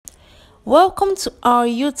Welcome to our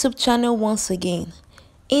YouTube channel once again.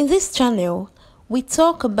 In this channel, we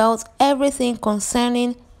talk about everything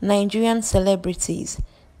concerning Nigerian celebrities.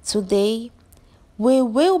 Today, we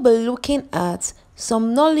will be looking at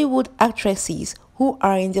some Nollywood actresses who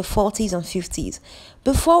are in their 40s and 50s.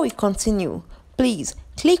 Before we continue, please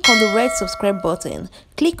click on the red subscribe button,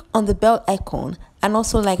 click on the bell icon, and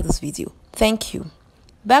also like this video. Thank you.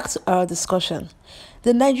 Back to our discussion.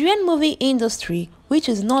 The Nigerian movie industry, which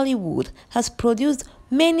is Nollywood, has produced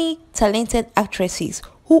many talented actresses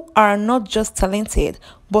who are not just talented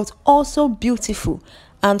but also beautiful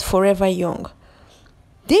and forever young.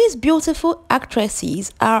 These beautiful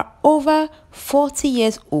actresses are over 40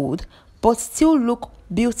 years old but still look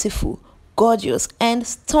beautiful, gorgeous, and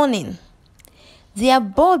stunning. Their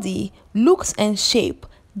body, looks, and shape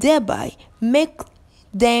thereby make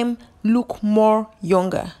them look more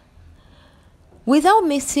younger. Without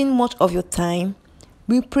wasting much of your time,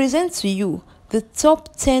 we present to you the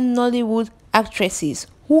top 10 Nollywood actresses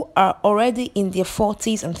who are already in their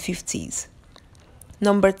 40s and 50s.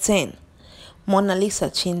 Number 10. Mona Lisa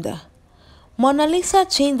Chinda. Mona Lisa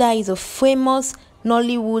Chinda is a famous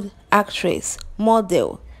Nollywood actress,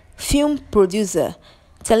 model, film producer,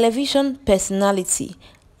 television personality,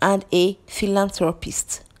 and a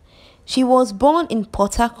philanthropist. She was born in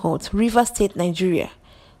Port Harcourt, Rivers State, Nigeria,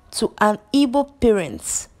 to an Igbo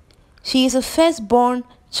parents. She is a firstborn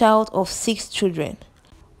child of 6 children.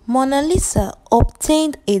 Mona Lisa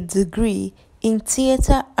obtained a degree in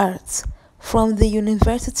theatre arts from the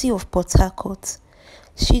University of Port Harcourt.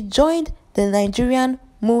 She joined the Nigerian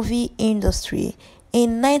movie industry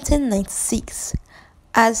in 1996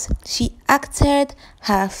 as she acted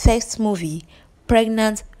her first movie,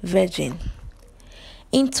 Pregnant Virgin.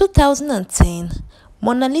 In 2010,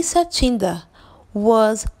 Mona Lisa Chinda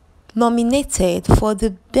was nominated for the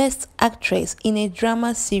Best Actress in a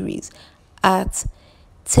Drama Series at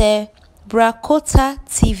Brakota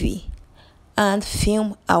TV and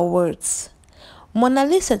Film Awards. Mona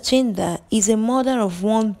Lisa Chinda is a mother of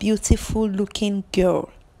one beautiful-looking girl.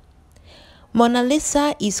 Mona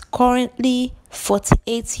Lisa is currently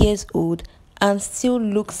 48 years old and still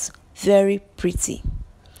looks very pretty.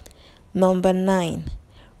 Number 9.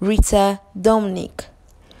 Rita Dominic.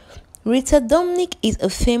 Rita Dominic is a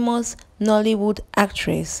famous Nollywood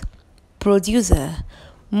actress, producer,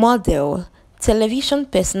 model, television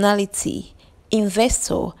personality,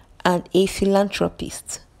 investor, and a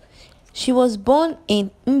philanthropist. She was born in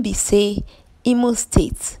Mbise, Imo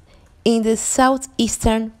State, in the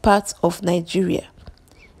southeastern part of Nigeria.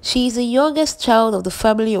 She is the youngest child of the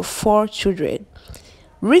family of 4 children.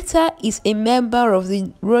 Rita is a member of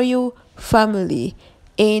the royal family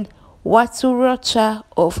in Waturocha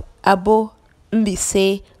of Abo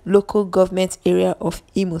Mbise local government area of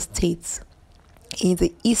Imo State, in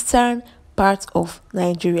the eastern part of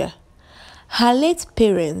Nigeria. Her late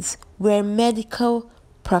parents were medical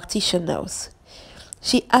practitioners.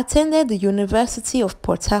 She attended the University of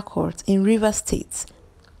Port Harcourt in Rivers State,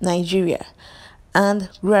 Nigeria, and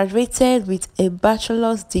graduated with a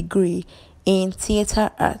bachelor's degree in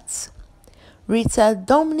theatre arts. Rita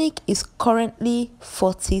Dominic is currently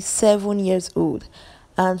 47 years old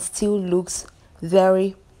and still looks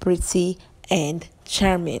very pretty and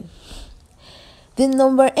charming. The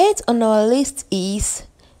number 8 on our list is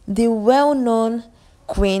the well-known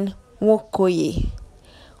Queen Nwokoye.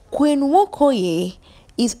 Queen Nwokoye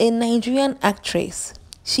is a Nigerian actress.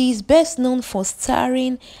 She is best known for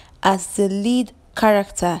starring as the lead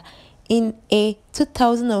character in a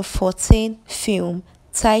 2014 film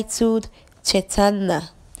titled Chetana,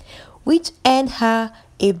 which earned her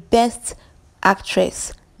a Best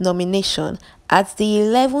Actress nomination at the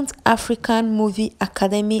 11th African Movie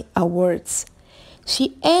Academy Awards.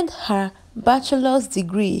 She earned her bachelor's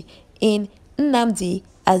degree in Nnamdi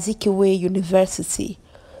Azikiwe University,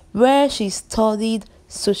 where she studied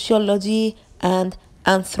sociology and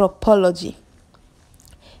anthropology.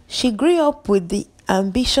 She grew up with the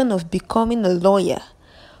ambition of becoming a lawyer,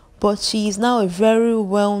 but she is now a very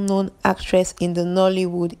well-known actress in the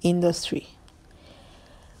Nollywood industry.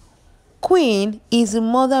 Queen is the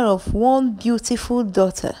mother of one beautiful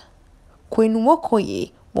daughter. Queen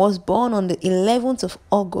Nwokoye was born on the 11th of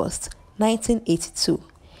August 1982.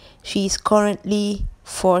 She is currently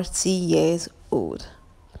 40 years old.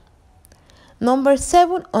 Number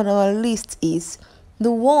 7 on our list is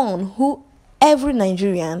the one who every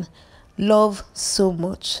Nigerian loves so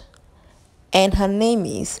much, and her name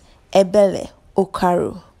is Ebele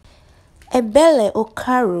Okaru. Ebele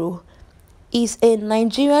Okaru is a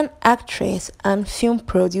Nigerian actress and film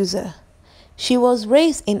producer. She was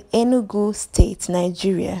raised in Enugu State,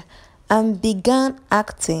 Nigeria, and began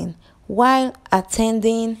acting while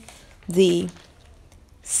attending the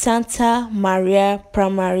Santa Maria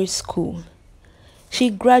Primary School. She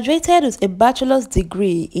graduated with a bachelor's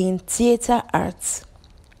degree in theater arts.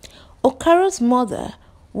 Okaro's mother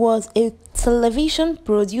was a television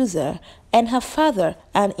producer and her father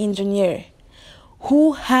an engineer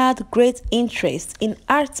who had great interest in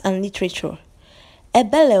arts and literature.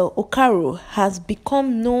 Ebele Okaro has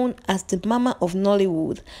become known as the Mama of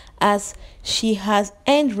Nollywood as she has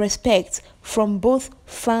earned respect from both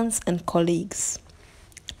fans and colleagues.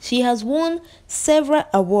 She has won several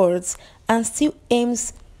awards and still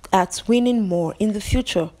aims at winning more in the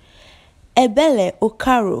future. Ebele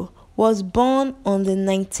Okaro was born on the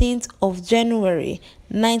 19th of January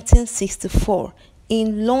 1964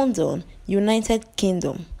 in London, United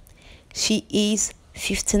Kingdom. She is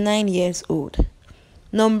 59 years old.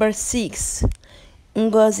 Number 6.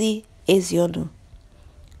 Ngozi Ezeonu.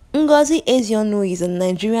 Ngozi Ezeonu is a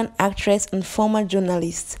Nigerian actress and former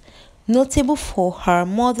journalist, notable for her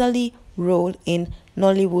motherly role in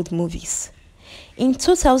Nollywood movies. In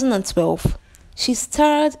 2012, she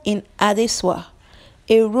starred in Adeswa,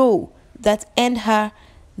 a role that earned her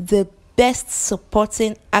the Best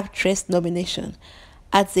Supporting Actress nomination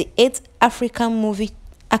at the 8th African Movie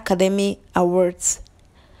Academy Awards.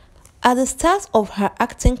 At the start of her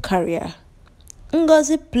acting career,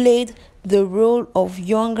 Ngozi played the role of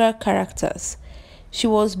younger characters. She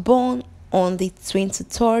was born on the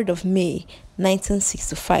 23rd of May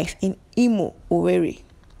 1965 in Imo, Owerri.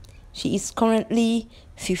 She is currently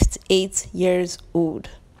 58 years old.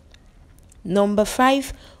 Number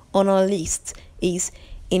 5 on our list is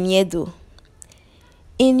Inyedo.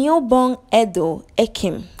 Inyobong Edo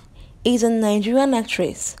Ekim is a Nigerian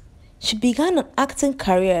actress. She began an acting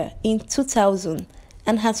career in 2000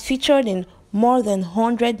 and has featured in more than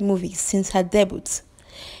 100 movies since her debut.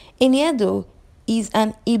 Inyedo is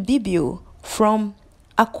an Ibibio from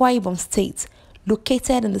Akwa Ibom State,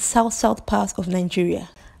 located in the south part of Nigeria.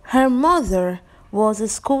 Her mother was a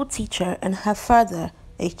school teacher and her father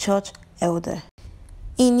a church elder.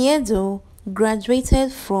 Inyedo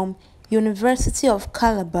graduated from University of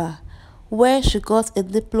Calabar, where she got a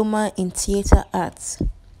diploma in theater arts.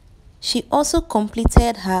 She also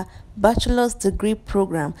completed her bachelor's degree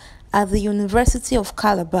program at the University of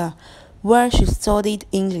Calabar, where she studied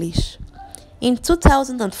English. In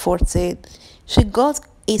 2014, she got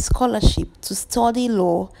a scholarship to study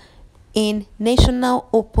law in National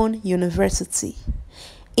Open University.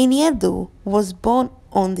 Inyedo was born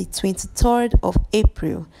on the 23rd of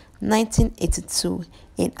April 1982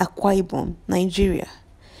 in Akwa Ibom, Nigeria.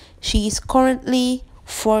 She is currently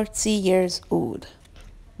 40 years old.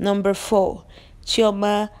 Number 4.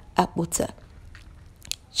 Chioma Akpota.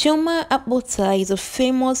 Chioma Akpota is a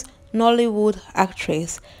famous Nollywood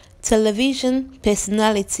actress, television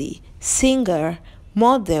personality, singer,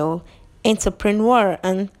 model, entrepreneur,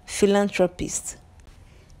 and philanthropist.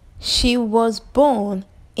 She was born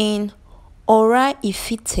in Ora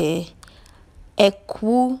Ifite,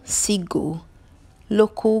 Ekwu-Sigo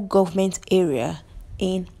local government area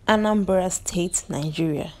in Anambra State,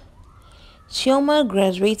 Nigeria. Chioma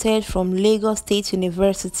graduated from Lagos State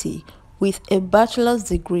University with a bachelor's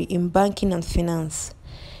degree in banking and finance.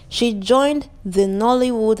 She joined the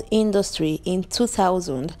Nollywood industry in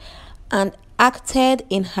 2000 and acted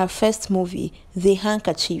in her first movie, The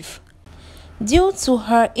Handkerchief. Due to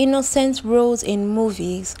her innocent roles in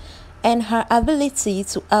movies and her ability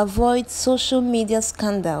to avoid social media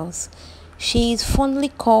scandals, she is fondly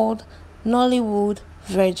called Nollywood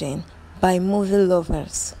Virgin by movie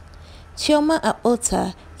lovers. Chioma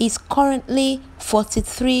Akpota is currently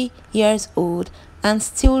 43 years old and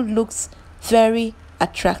still looks very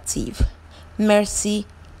attractive. Mercy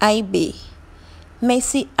Aibe.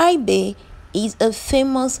 Mercy Aibe is a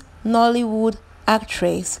famous Nollywood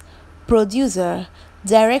actress, producer,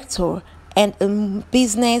 director, and a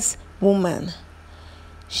business woman.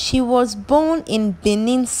 She was born in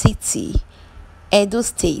Benin City, Edo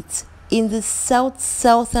State, in the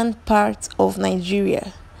southern part of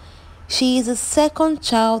Nigeria. She is the second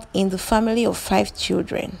child in the family of 5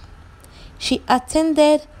 children. She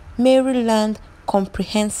attended Maryland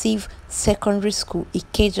Comprehensive Secondary School,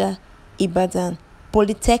 Ikeja, Ibadan,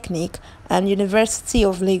 Polytechnic, and University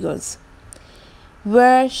of Lagos,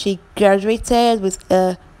 where she graduated with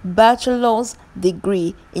a bachelor's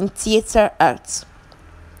degree in theater arts.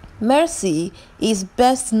 Mercy is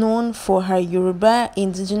best known for her Yoruba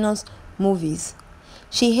indigenous movies.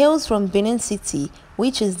 She hails from Benin City,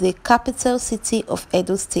 which is the capital city of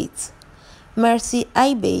Edo State. Mercy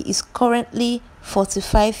Aibe is currently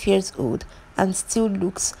 45 years old and still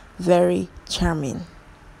looks very charming.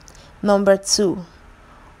 Number 2.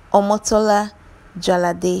 Omotola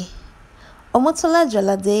Jalade. Omotola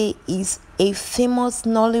Jalade is a famous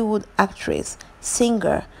Nollywood actress,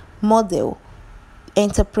 singer, model,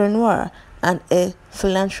 entrepreneur, and a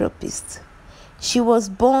philanthropist. She was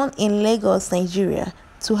born in Lagos, Nigeria,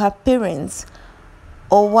 to her parents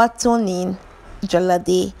Owatonin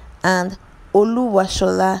Jalade and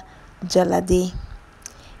Oluwashola Jalade.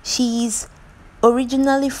 She is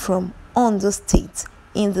originally from Ondo State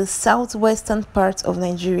in the southwestern part of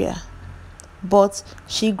Nigeria, but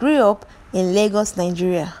she grew up in Lagos,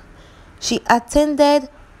 Nigeria. She attended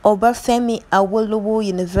Obafemi Awolowo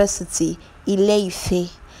University,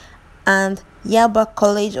 Ile-Ife, and Yaba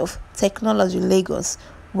College of Technology, Lagos,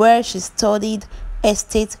 where she studied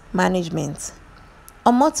estate management.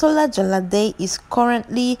 Omotola Jalade is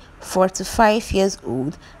currently 45 years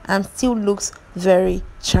old and still looks very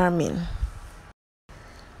charming.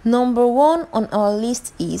 Number 1 on our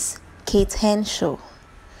list is Kate Henshaw.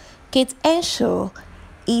 Kate Henshaw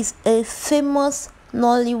is a famous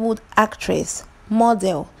Nollywood actress,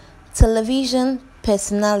 model, television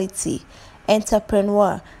personality,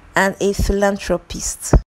 entrepreneur, and a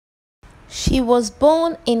philanthropist. She was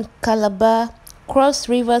born in Calabar, Cross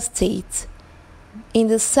River State, in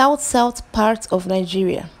the south part of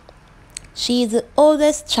Nigeria. She is the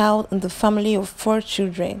oldest child in the family of 4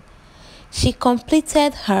 children. She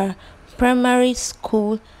completed her primary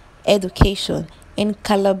school education in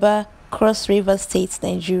Calabar, Cross River State,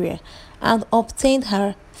 Nigeria, and obtained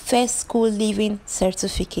her first school leaving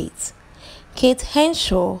certificate. Kate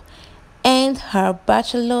Henshaw earned her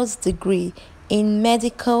bachelor's degree in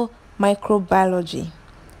medical microbiology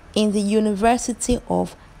in the University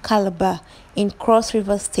of Calabar in Cross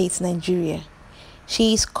River State, Nigeria.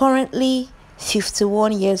 She is currently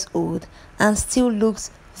 51 years old and still looks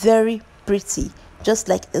very pretty, just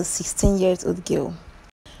like a 16-year-old girl.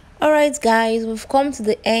 Alright guys, we've come to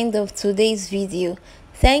the end of today's video.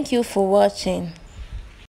 Thank you for watching.